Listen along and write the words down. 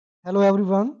Hello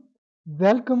everyone,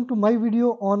 welcome to my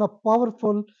video on a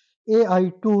powerful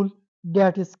AI tool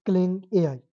that is Kling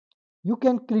AI. You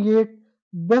can create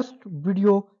best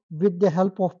video with the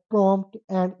help of prompt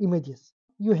and images.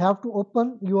 You have to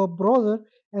open your browser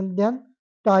and then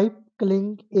type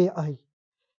Kling AI.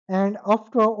 And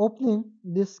after opening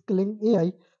this Kling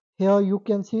AI, here you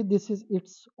can see this is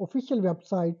its official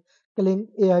website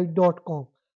klingai.com.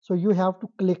 So you have to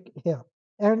click here,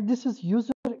 and this is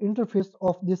user interface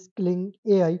of this Kling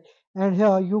AI, and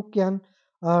here you can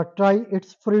try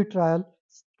its free trial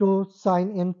to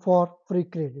sign in for free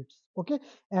credits. Okay,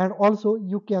 and also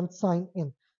you can sign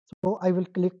in. So I will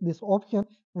click this option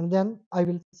and then I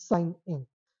will sign in.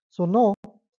 So now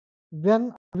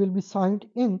when I will be signed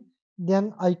in,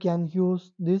 then I can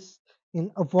use this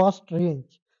in a vast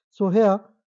range. So here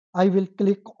I will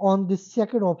click on this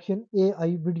second option,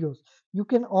 AI videos. You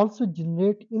can also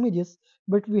generate images,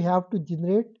 but we have to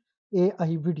generate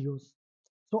AI videos.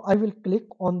 So I will click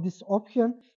on this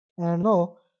option, and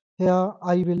now here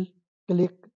I will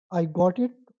click, I got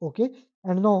it, okay.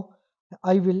 And now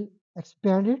I will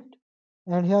expand it,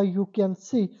 and here you can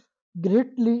see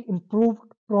greatly improved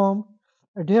prompt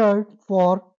adhered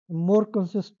for more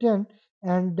consistent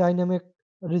and dynamic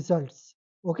results.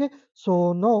 Okay,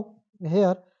 so now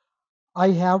here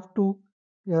I have to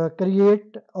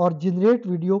create or generate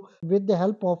video with the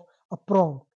help of a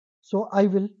prompt. So I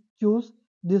will choose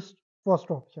this first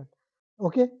option.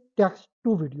 Okay, text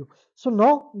to video. So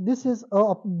now this is a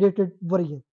updated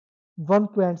version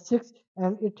 1.6,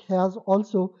 and it has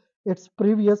also its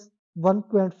previous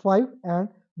 1.5 and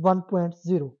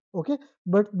 1.0. Okay,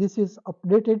 but this is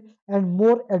updated and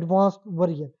more advanced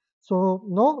version. So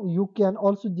now you can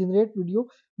also generate video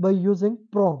by using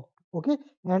prompt. Okay,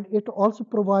 and it also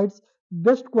provides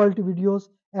best quality videos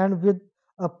and with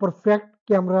a perfect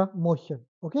camera motion.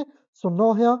 Okay, so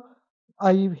now here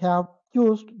I have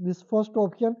chosen this first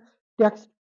option, text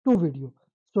to video.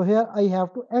 So here I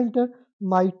have to enter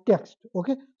my text.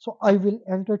 Okay, so I will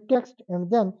enter text, and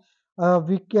then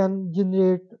we can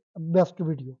generate best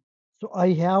video. So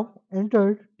I have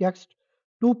entered text.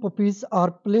 Two puppies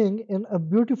are playing in a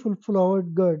beautiful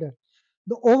flowered garden.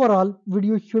 The overall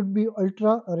video should be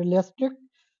ultra realistic,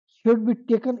 should be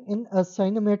taken in a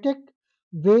cinematic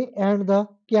way, and the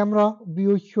camera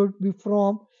view should be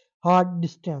from hard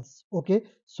distance. Okay,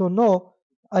 so now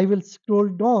I will scroll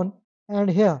down, and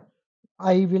here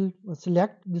I will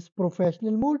select this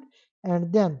professional mode,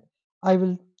 and then I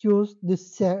will choose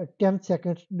this 10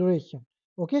 seconds duration.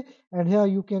 Okay, and here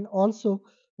you can also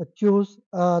choose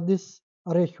this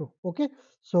ratio. Okay,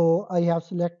 so I have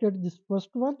selected this first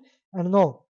one, and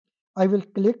now I will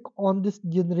click on this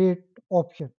generate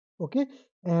option. Okay,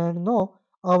 and now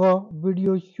our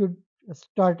video should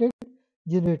started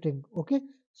generating. Okay,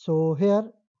 so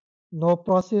here now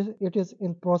process, it is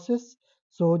in process.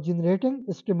 So generating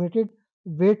estimated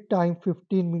wait time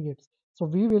 15 minutes. So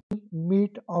we will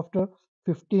meet after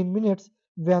 15 minutes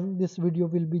when this video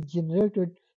will be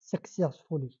generated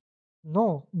successfully.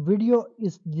 No, video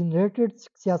is generated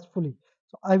successfully.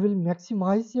 So I will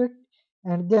maximize it,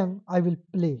 and then I will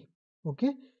play.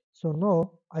 Okay, so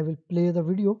now I will play the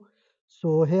video.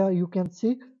 So here you can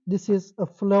see this is a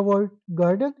flowered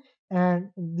garden, and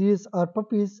these are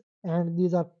puppies, and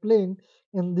these are playing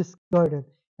in this garden.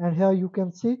 And here you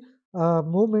can see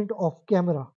movement of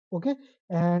camera. Okay,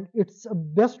 and it's a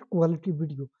best quality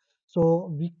video.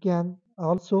 So we can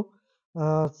also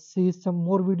see some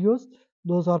more videos.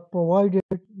 Those are provided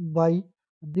by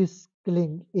this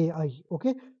Kling AI.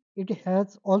 Okay, it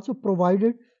has also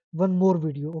provided one more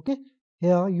video. Okay,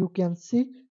 here you can see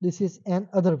this is an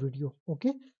other video.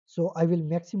 Okay, so I will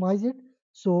maximize it.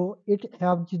 So it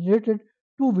have generated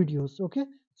two videos. Okay,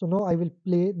 so now I will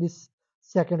play this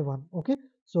second one. Okay,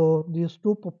 so these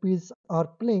two puppies are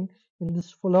playing in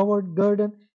this flowered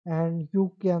garden, and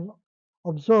you can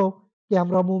observe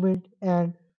camera movement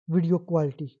and video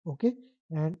quality. Okay,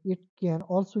 and it can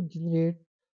also generate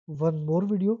one more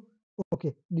video.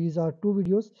 Okay, these are two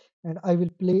videos, and I will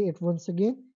play it once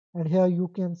again, and here you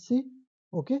can see.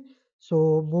 Okay,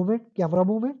 so movement, camera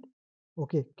movement,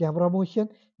 okay, camera motion,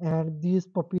 and these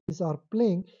puppies are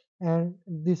playing, and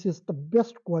this is the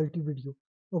best quality video.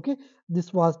 Okay,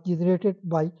 this was generated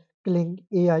by Kling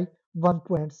AI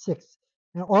 1.6,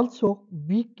 and also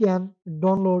we can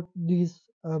download these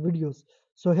videos.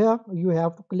 So here you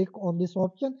have to click on this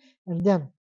option, and then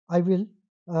I will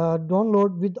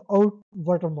download without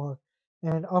watermark,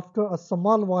 and after a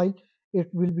small while it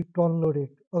will be downloaded.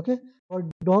 Okay, our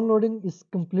downloading is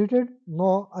completed.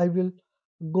 Now I will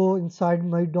go inside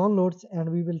my downloads, and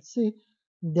we will see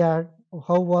that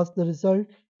how was the result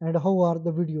and how are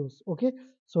the videos. Okay,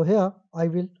 so here I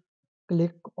will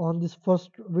click on this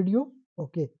first video.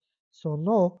 Okay, so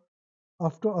now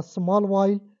after a small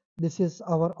while, this is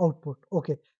our output.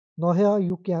 Okay, now here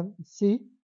you can see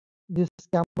this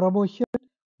camera motion,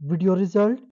 video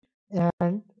result,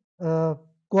 and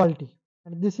quality.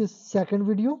 And this is second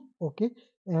video. Okay,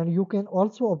 and you can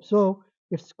also observe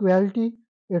its quality,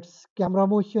 its camera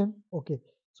motion. Okay,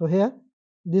 so here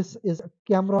this is a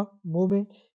camera movement,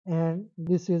 and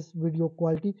this is video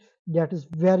quality, that is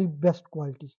very best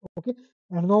quality. Okay,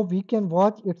 and now we can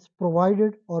watch its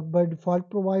provided or by default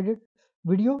provided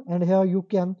video, and here you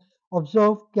can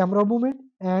observe camera movement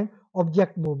and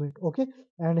object movement. Okay,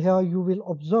 and here you will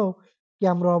observe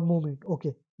camera movement.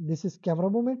 Okay, this is camera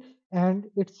movement, and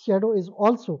its shadow is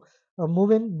also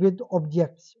moving with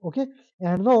objects. Okay,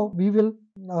 and now we will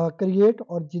create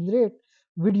or generate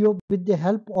video with the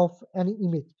help of any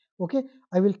image. Okay,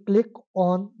 I will click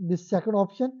on this second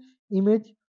option,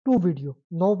 image to video.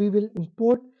 Now we will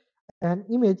import an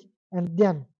image, and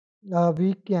then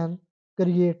we can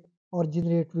create or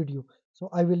generate video. So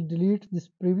I will delete this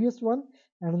previous one,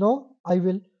 and now I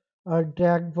will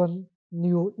drag one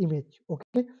new image.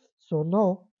 Okay, so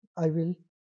now I will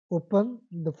open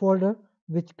the folder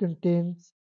which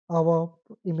contains our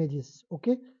images.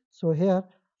 Okay, so here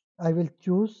I will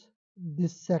choose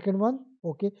this second one.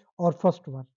 Okay, or first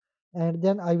one, and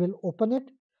then I will open it.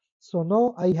 So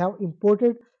now I have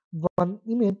imported one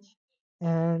image,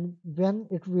 and when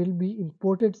it will be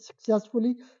imported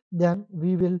successfully, then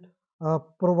we will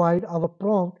provide our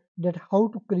prompt that how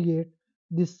to create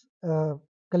this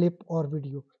clip or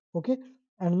video. Okay,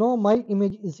 and now my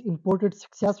image is imported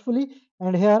successfully,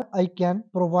 and here I can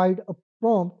provide a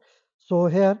prompt. So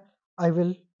here I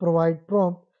will provide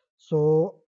prompt,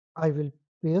 so I will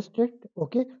paste it.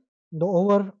 Okay, the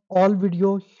overall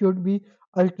video should be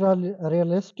ultra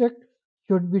realistic,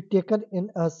 should be taken in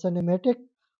a cinematic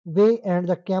way, and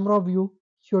the camera view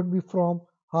should be from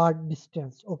hard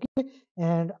distance. Okay,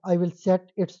 and I will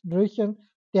set its duration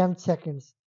 10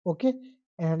 seconds. Okay,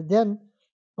 and then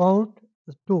count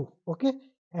 2. Okay,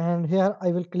 and here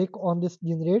I will click on this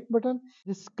generate button.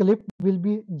 This clip will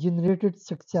be generated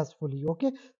successfully.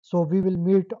 Okay, so we will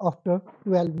meet after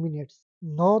 12 minutes.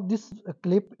 Now this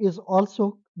clip is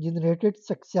also generated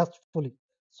successfully,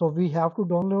 so we have to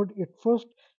download it first,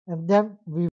 and then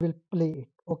we will play it.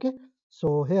 Okay,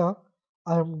 so here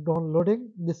I am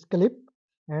downloading this clip,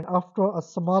 and after a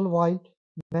small while,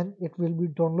 when it will be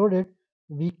downloaded,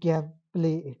 we can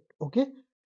play it. Okay,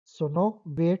 so now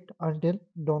wait until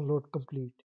download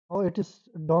complete. Now it is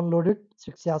downloaded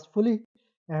successfully,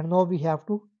 and now we have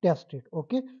to test it.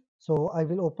 Okay, so I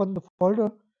will open the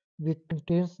folder which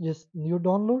contains this new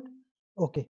download.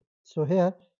 Okay, so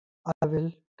here I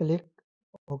will click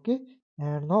OK,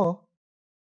 and now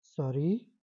sorry,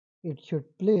 it should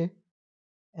play,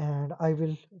 and I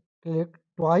will click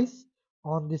twice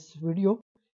on this video,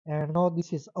 and now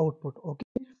this is output.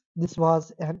 Okay, this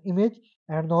was an image,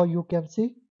 and now you can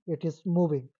see it is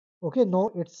moving. Okay,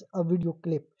 now it's a video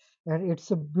clip, and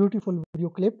it's a beautiful video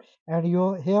clip, and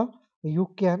here you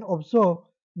can observe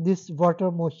this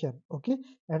water motion. Okay,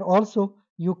 and also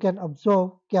you can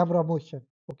observe camera motion.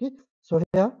 Okay, so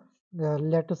here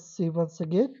let us see once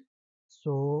again.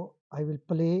 So I will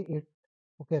play it.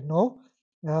 Okay, now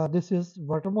this is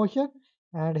water motion,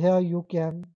 and here you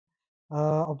can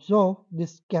observe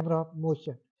this camera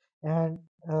motion, and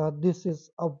this is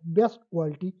a best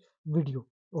quality video.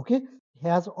 Okay, it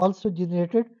has also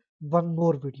generated one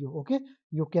more video. Okay,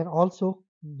 you can also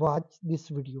watch this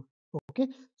video. Okay,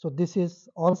 so this is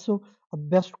also a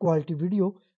best quality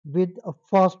video with a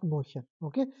fast motion.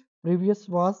 Okay, previous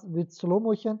was with slow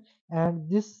motion, and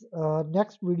this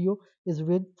next video is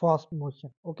with fast motion.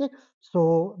 Okay,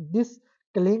 so this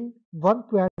Kling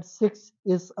 1.6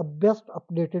 is a best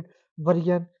updated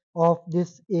version of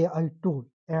this AI tool,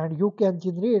 and you can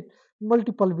generate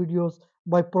multiple videos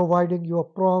by providing your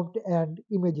prompt and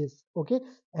images. Okay,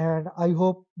 and I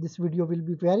hope this video will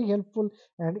be very helpful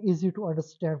and easy to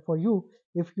understand for you.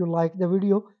 If you like the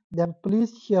video, then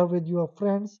please share with your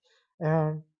friends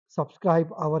and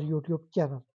subscribe our YouTube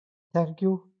channel. Thank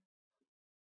you.